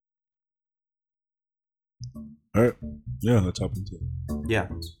All right. Yeah, let's hop into it. Yeah.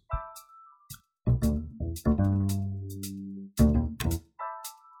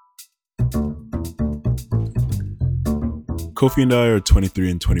 Kofi and I are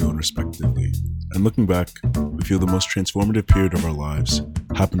 23 and 21 respectively, and looking back, we feel the most transformative period of our lives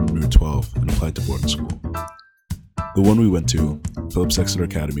happened when we were 12 and applied to boarding school. The one we went to, Phillips Exeter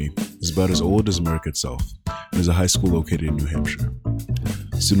Academy, is about as old as America itself and is a high school located in New Hampshire.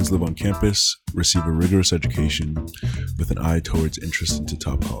 Students live on campus, receive a rigorous education with an eye towards interest into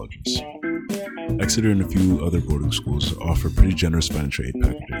top colleges. Exeter and a few other boarding schools offer pretty generous financial aid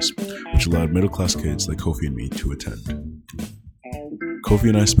packages, which allowed middle-class kids like Kofi and me to attend. Kofi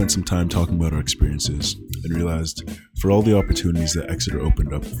and I spent some time talking about our experiences and realized for all the opportunities that Exeter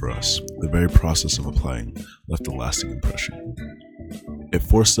opened up for us, the very process of applying left a lasting impression. It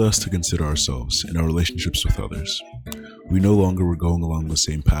forced us to consider ourselves and our relationships with others. We no longer were going along the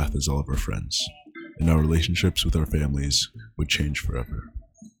same path as all of our friends, and our relationships with our families would change forever.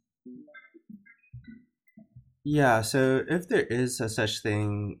 Yeah, so if there is a such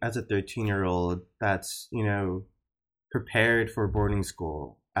thing as a 13-year-old that's, prepared for boarding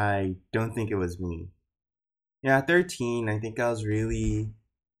school, I don't think it was me. Yeah, at 13, I think I was really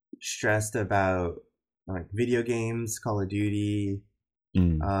stressed about like video games, Call of Duty,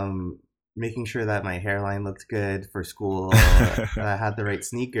 Mm. making sure that my hairline looked good for school, that I had the right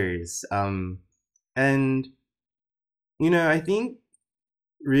sneakers. And, I think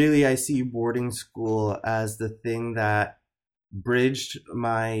really I see boarding school as the thing that bridged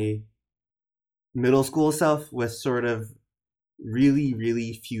my middle school self with sort of really,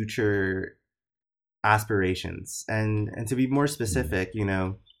 really future aspirations. And to be more specific,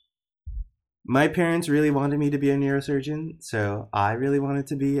 my parents really wanted me to be a neurosurgeon, so I really wanted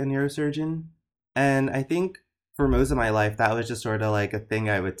to be a neurosurgeon. And I think for most of my life, that was just sort of like a thing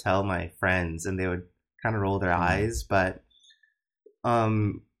I would tell my friends, and they would kind of roll their Mm. eyes. But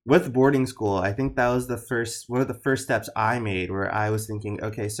with boarding school, I think that was the first one of the first steps I made, where I was thinking,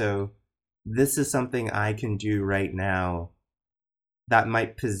 okay, so this is something I can do right now that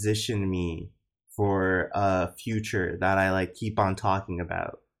might position me for a future that I like keep on talking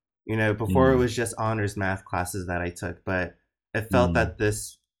about. Before it Mm. was just honors math classes that I took, but it felt Mm. that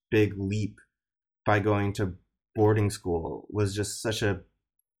this big leap by going to boarding school was just such a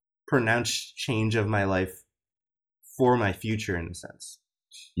pronounced change of my life for my future in a sense.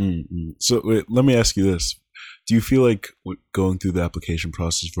 Mm. So wait, let me ask you this. Do you feel like going through the application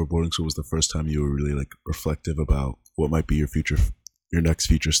process for boarding school was the first time you were really like reflective about what might be your next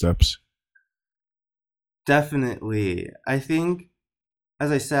future steps? Definitely. I think,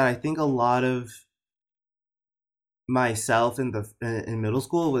 as I said, I think a lot of myself in middle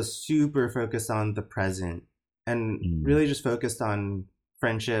school was super focused on the present and Mm. really just focused on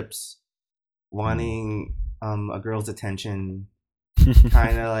friendships, Mm. wanting a girl's attention,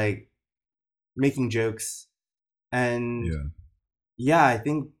 kind of like making jokes. And Yeah. yeah, I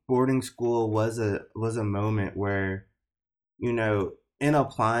think boarding school was a moment where, in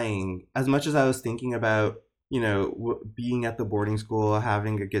applying, as much as I was thinking about, being at the boarding school,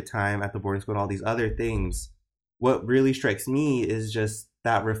 having a good time at the boarding school, and all these other things, what really strikes me is just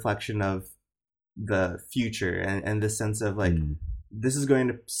that reflection of the future and the sense of like, Mm. this is going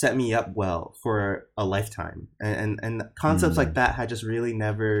to set me up well for a lifetime. And concepts like Mm. that had just really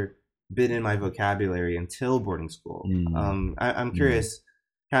never been in my vocabulary until boarding school. Mm. I'm Mm. curious,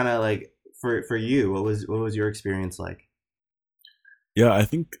 kind of like for you, what was your experience like? Yeah, I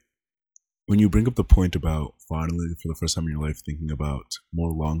think when you bring up the point about finally, for the first time in your life, thinking about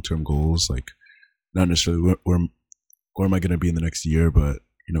more long-term goals, like not necessarily where am I going to be in the next year, but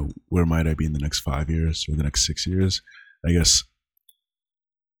where might I be in the next 5 years or the next 6 years? I guess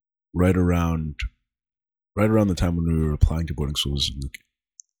right around right around the time when we were applying to boarding schools in like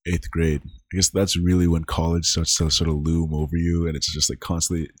eighth grade. I guess that's really when college starts to sort of loom over you, and it's just like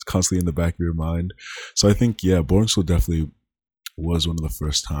constantly in the back of your mind. So I think yeah, boarding school definitely was one of the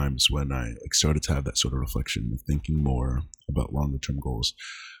first times when I like started to have that sort of reflection of thinking more about longer term goals.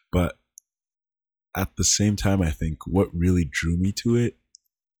 But at the same time, I think what really drew me to it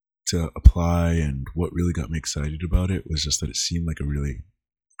to apply and what really got me excited about it was just that it seemed like a really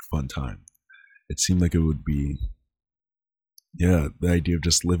fun time. It seemed like it would be, yeah, the idea of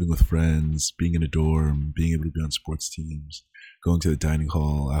just living with friends, being in a dorm, being able to be on sports teams, going to the dining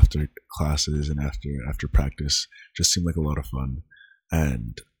hall after classes and after practice just seemed like a lot of fun.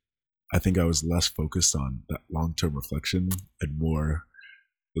 And I think I was less focused on that long term reflection and more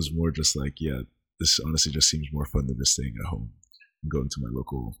was more just like, yeah, this honestly just seems more fun than just staying at home and going to my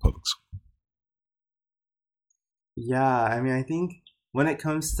local public school. Yeah, I mean, I think when it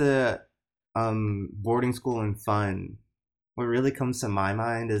comes to boarding school and fun, what really comes to my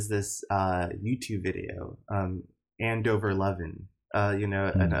mind is this YouTube video, Andover Lovin', at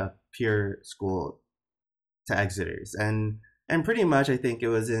Mm. a peer school to Exeters, and pretty much I think it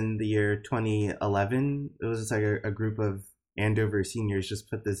was in the year 2011. It was just like a group of Andover seniors just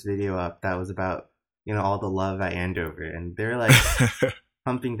put this video up that was about all the love at Andover, and they're like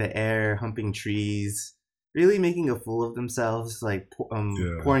humping the air, humping trees, really making a fool of themselves, like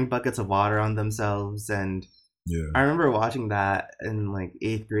Yeah, pouring buckets of water on themselves. And yeah, I remember watching that in like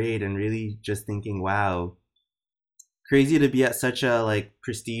eighth grade and really just thinking, wow, crazy to be at such a like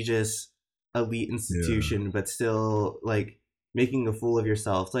prestigious elite yeah. institution, but still like making a fool of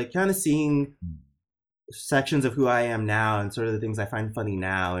yourself. Like kind of seeing Mm. sections of who I am now and sort of the things I find funny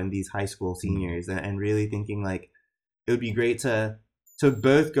now in these high school Mm. seniors, and really thinking like it would be great to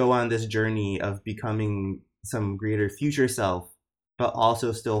both go on this journey of becoming some greater future self, but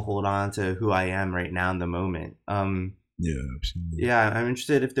also still hold on to who I am right now in the moment. Yeah, absolutely. Yeah, I'm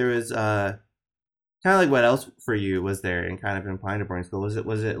interested if there was kind of like what else for you was there in kind of applying to boarding school?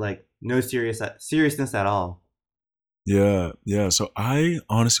 Was it like no seriousness at all? Yeah, yeah. So I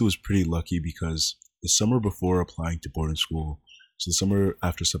honestly was pretty lucky because the summer before applying to boarding school, so the summer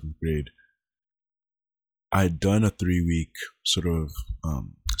after seventh grade, I'd done a 3 week sort of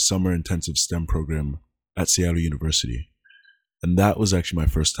summer intensive STEM program at Seattle University. And that was actually my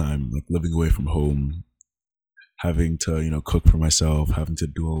first time like living away from home, having to, cook for myself, having to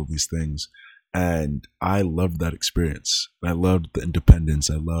do all of these things. And I loved that experience. I loved the independence.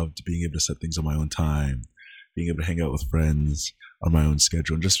 I loved being able to set things on my own time, being able to hang out with friends on my own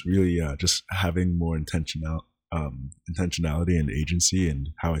schedule, and just really, just having more intentionality and agency and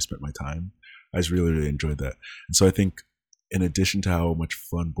how I spent my time. I just really, really enjoyed that. And so I think, in addition to how much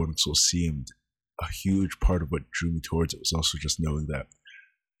fun boarding school seemed, a huge part of what drew me towards it was also just knowing that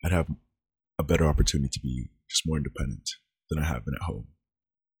I'd have a better opportunity to be just more independent than I have been at home.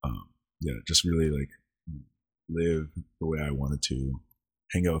 Um, yeah, just really like live the way I wanted to,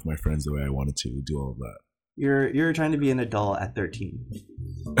 hang out with my friends the way I wanted to, do all of You're trying to be an adult at 13.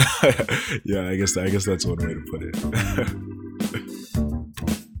 that. Yeah, I guess that's one way to put it.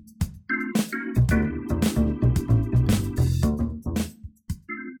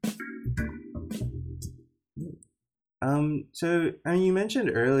 So I mean, you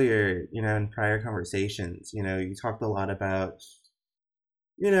mentioned earlier, in prior conversations, you talked a lot about,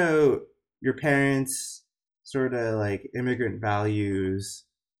 you know, your parents sort of like immigrant values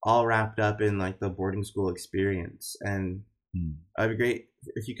all wrapped up in like the boarding school experience. And Hmm. it'd be great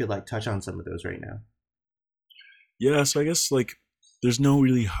if you could like touch on some of those right now. Yeah, so I guess like there's no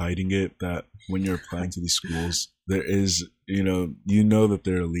really hiding it that when you're applying to these schools, there is, that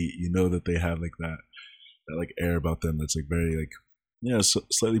they're elite, that they have like that like air about them that's like very like, yeah,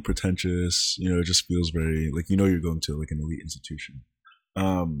 slightly pretentious. It just feels very like you're going to like an elite institution.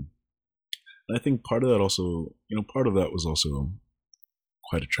 Um, and I think part of that also, part of that was also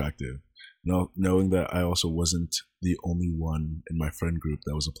quite attractive. Knowing that I also wasn't the only one in my friend group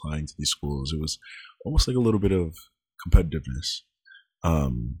that was applying to these schools, it was almost like a little bit of competitiveness.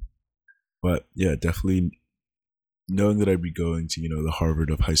 Um, but yeah, definitely knowing that I'd be going to the Harvard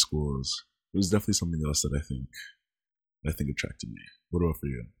of high schools, it was definitely something else that I think attracted me. What about for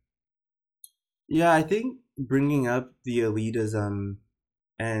you? Yeah, I think bringing up the elitism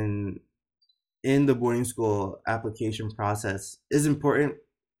and in the boarding school application process is important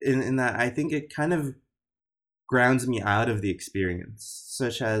in that I think it kind of grounds me out of the experience,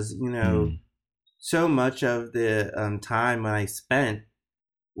 such as, Mm, so much of the time when I spent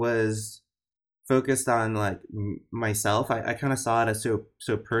was focused on like myself. I kind of saw it as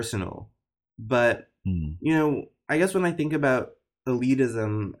so personal, but mm, I guess when I think about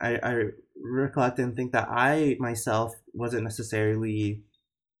elitism, I recollect and think that I myself wasn't necessarily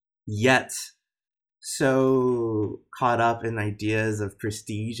yet so caught up in ideas of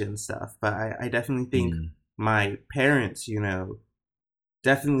prestige and stuff. But I definitely think mm, my parents,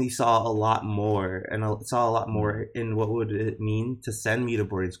 definitely saw a lot more and saw a lot mm, more in what would it mean to send me to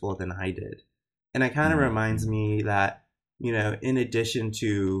boarding school than I did. And it kind of mm, reminds mm, me that, in addition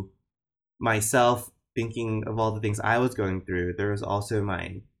to myself thinking of all the things I was going through, there was also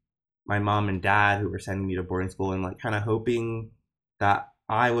my mom and dad who were sending me to boarding school and like kind of hoping that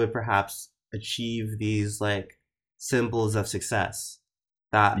I would perhaps achieve these like symbols of success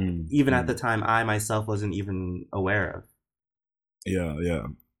that mm, even at the mm. time I myself wasn't even aware of. Yeah, yeah,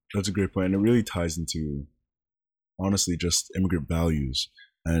 that's a great point, and it really ties into honestly just immigrant values.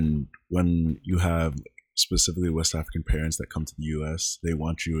 And when you have specifically West African parents that come to the U.S., they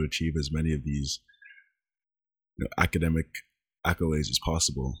want you to achieve as many of these academic accolades as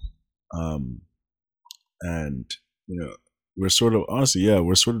possible. um, and you know, we're sort of honestly, yeah,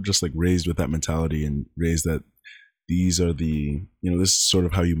 we're sort of just like raised with that mentality and raised that these are the this is sort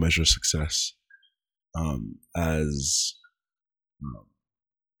of how you measure success, as um,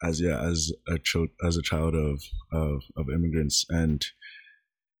 as a child of immigrants, and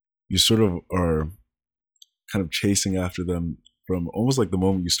you sort of are kind of chasing after them from almost like the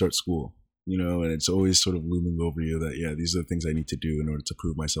moment you start school, and it's always sort of looming over you that, yeah, these are the things I need to do in order to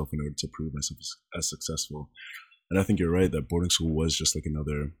prove myself, in order to prove myself as successful. And I think you're right that boarding school was just like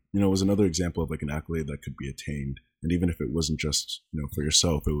another, was another example of like an accolade that could be attained. And even if it wasn't just, for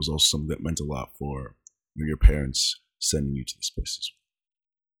yourself, it was also something that meant a lot for your parents sending you to this place.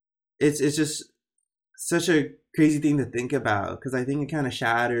 It's just such a crazy thing to think about, because I think it kind of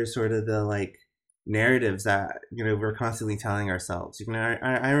shatters sort of the like narratives that we're constantly telling ourselves.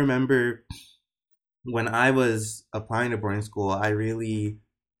 I remember when I was applying to boarding school, I really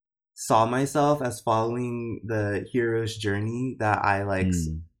saw myself as following the hero's journey that I like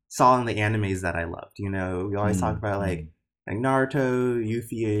saw in the animes that I loved. We always talk about like Naruto,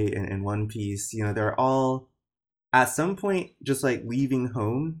 Yuffie, and One Piece. They're all at some point just like leaving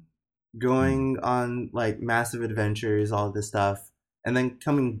home, going on like massive adventures, all this stuff, and then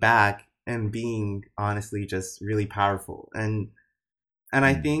coming back and being honestly just really powerful. And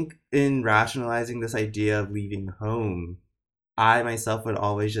I think in rationalizing this idea of leaving home, I myself would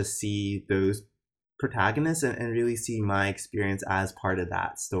always just see those protagonists and really see my experience as part of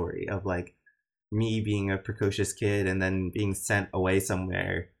that story of like me being a precocious kid and then being sent away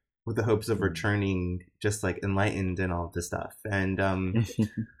somewhere with the hopes of returning just like enlightened and all this stuff. And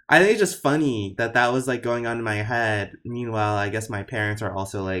I think it's just funny that that was like going on in my head. Meanwhile, I guess my parents are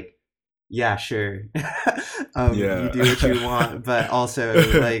also like, yeah, sure. You do what you want, but also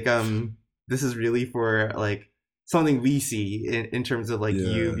like this is really for like something we see in terms of like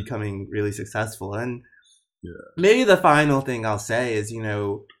you becoming really successful. And maybe the final thing I'll say is,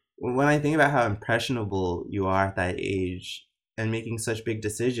 when I think about how impressionable you are at that age and making such big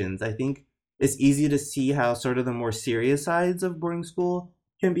decisions, I think it's easy to see how sort of the more serious sides of boarding school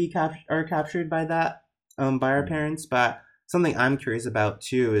can be captured by that, by our parents. But something I'm curious about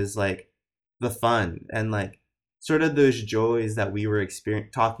too is like the fun and like sort of those joys that we were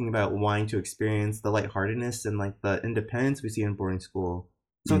talking about, wanting to experience, the lightheartedness and like the independence we see in boarding school.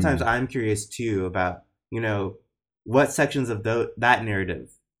 Sometimes I'm curious too about, what sections of that narrative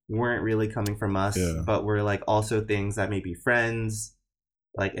weren't really coming from us, but were like also things that maybe friends,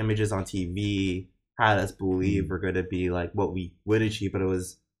 like images on TV, had us believe were going to be like what we would achieve. But it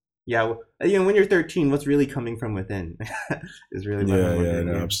was, when you're 13, what's really coming from within is really what I'm wondering.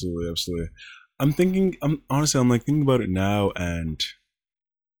 No, absolutely. I'm thinking about it now, and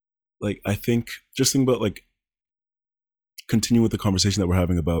like I think just think about like continue with the conversation that we're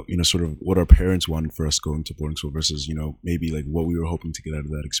having about sort of what our parents wanted for us going to boarding school versus maybe like what we were hoping to get out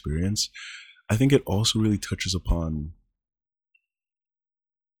of that experience. I think it also really touches upon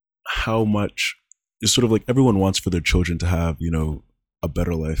how much it's sort of like everyone wants for their children to have a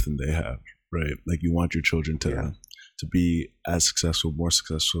better life than they have, right? Like you want your children to be as successful, more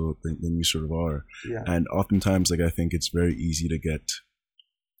successful than you sort of are. And oftentimes, like I think it's very easy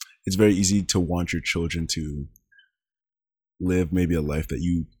to want your children to live maybe a life that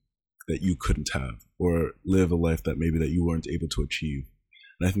you couldn't have, or live a life that maybe that you weren't able to achieve.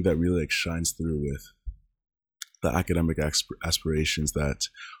 And I think that really like shines through with the academic aspirations that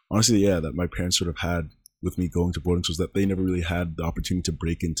honestly, that my parents sort of had with me going to boarding schools, that they never really had the opportunity to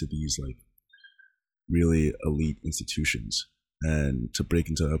break into these like really elite institutions and to break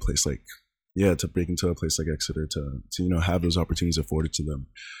into a place like Exeter, to have those opportunities afforded to them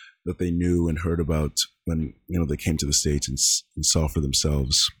that they knew and heard about when they came to the States and saw for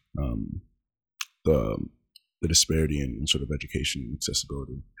themselves the disparity in sort of education and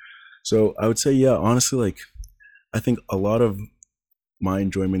accessibility. So I would say, honestly, like I think a lot of my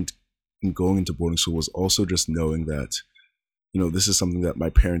enjoyment in going into boarding school was also just knowing that this is something that my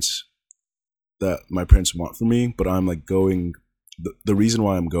parents want for me, but I'm like going. The reason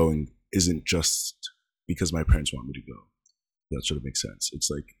why I'm going isn't just because my parents want me to go. That sort of makes sense. It's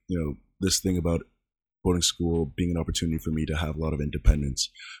like, this thing about boarding school being an opportunity for me to have a lot of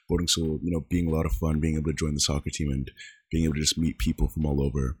independence. Boarding school, being a lot of fun, being able to join the soccer team and being able to just meet people from all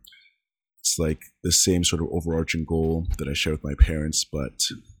over. It's like the same sort of overarching goal that I share with my parents, but,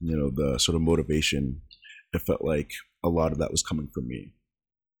 the sort of motivation, it felt like a lot of that was coming from me.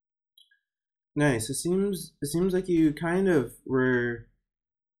 Nice. It seems like you kind of were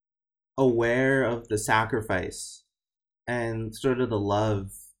aware of the sacrifice and sort of the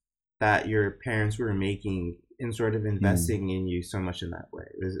love that your parents were making in sort of Mm, investing in you so much in that way.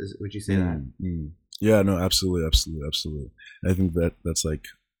 Would you say that? yeah, no, absolutely, absolutely, absolutely. I think that's like,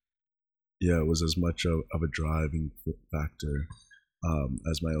 yeah, it was as much of a driving factor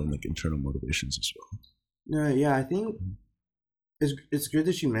as my own like internal motivations as well. No, yeah, I think it's good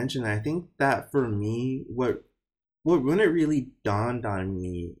that you mentioned that. I think that for me, what when it really dawned on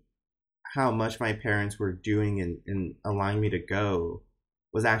me how much my parents were doing in allowing me to go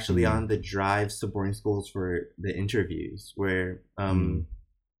was actually Mm, on the drives to boarding schools for the interviews, where mm,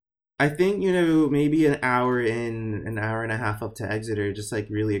 I think, maybe an hour in, an hour and a half up to Exeter, just like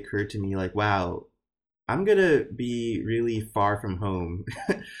really occurred to me like, wow, I'm gonna be really far from home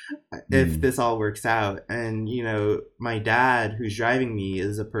if mm, this all works out. And my dad, who's driving me,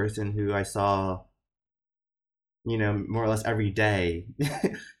 is a person who I saw, more or less every day,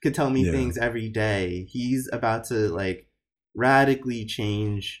 could tell me yeah. things every day. He's about to like radically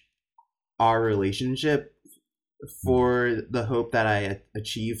change our relationship Mm, for the hope that I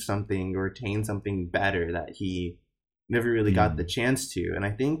achieve something or attain something better that he never really got the mm, chance to. And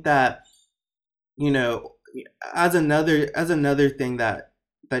I think that, you know, as another thing that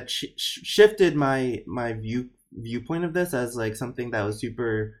shifted my viewpoint of this as like something that was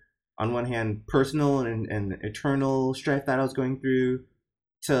super, on one hand, personal and eternal strife that I was going through,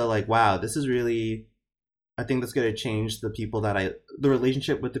 to like, wow, this is really, I think that's going to change the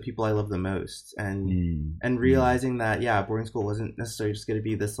relationship with the people I love the most. And mm, realizing that, yeah, boarding school wasn't necessarily just going to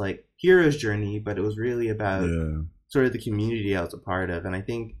be this like hero's journey, but it was really about yeah. sort of the community I was a part of. And I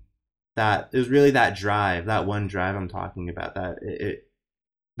think that it was really that drive, that one drive I'm talking about, that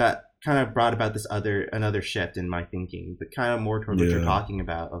that kind of brought about this another shift in my thinking, but kind of more toward what you're Yeah. talking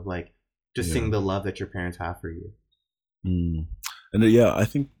about, of like just Yeah. seeing the love that your parents have for you. Mm. And yeah, I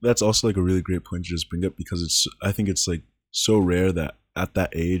think that's also like a really great point to just bring up because I think it's like so rare that at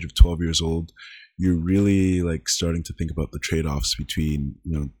that age of 12 years old, you're really like starting to think about the trade-offs between,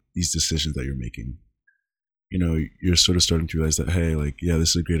 these decisions that you're making. You're sort of starting to realize that, hey, like, yeah, this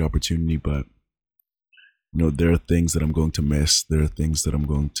is a great opportunity, but, there are things that I'm going to miss. There are things that I'm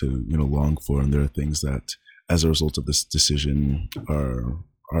going to, long for. And there are things that as a result of this decision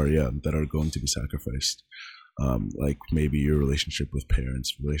yeah, that are going to be sacrificed. Like maybe your relationship with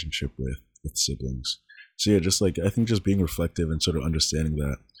parents, relationship with siblings. So yeah, just like I think just being reflective and sort of understanding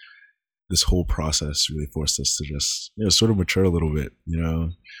that this whole process really forced us to just sort of mature a little bit,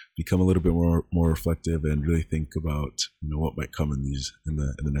 become a little bit more reflective and really think about what might come in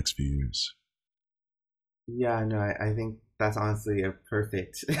the next few years. Yeah, no, I think that's honestly a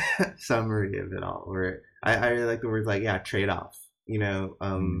perfect summary of it all. Where I really like the words like, yeah, trade off.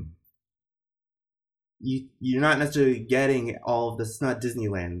 Mm. You're not necessarily getting all of this. It's not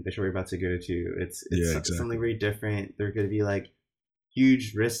Disneyland that you're about to go to. It's Yeah, something exactly. very different. There are going to be like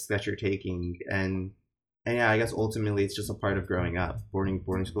huge risks that you're taking, and yeah, I guess ultimately it's just a part of growing up. Boarding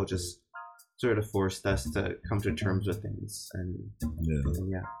school just sort of forced us to come to terms with things, Yeah,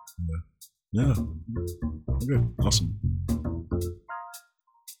 and yeah, yeah, yeah. Okay, awesome.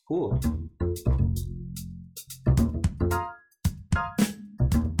 cool.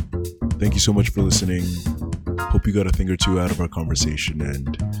 Thank you so much for listening. Hope you got a thing or two out of our conversation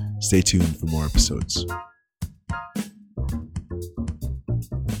and stay tuned for more episodes.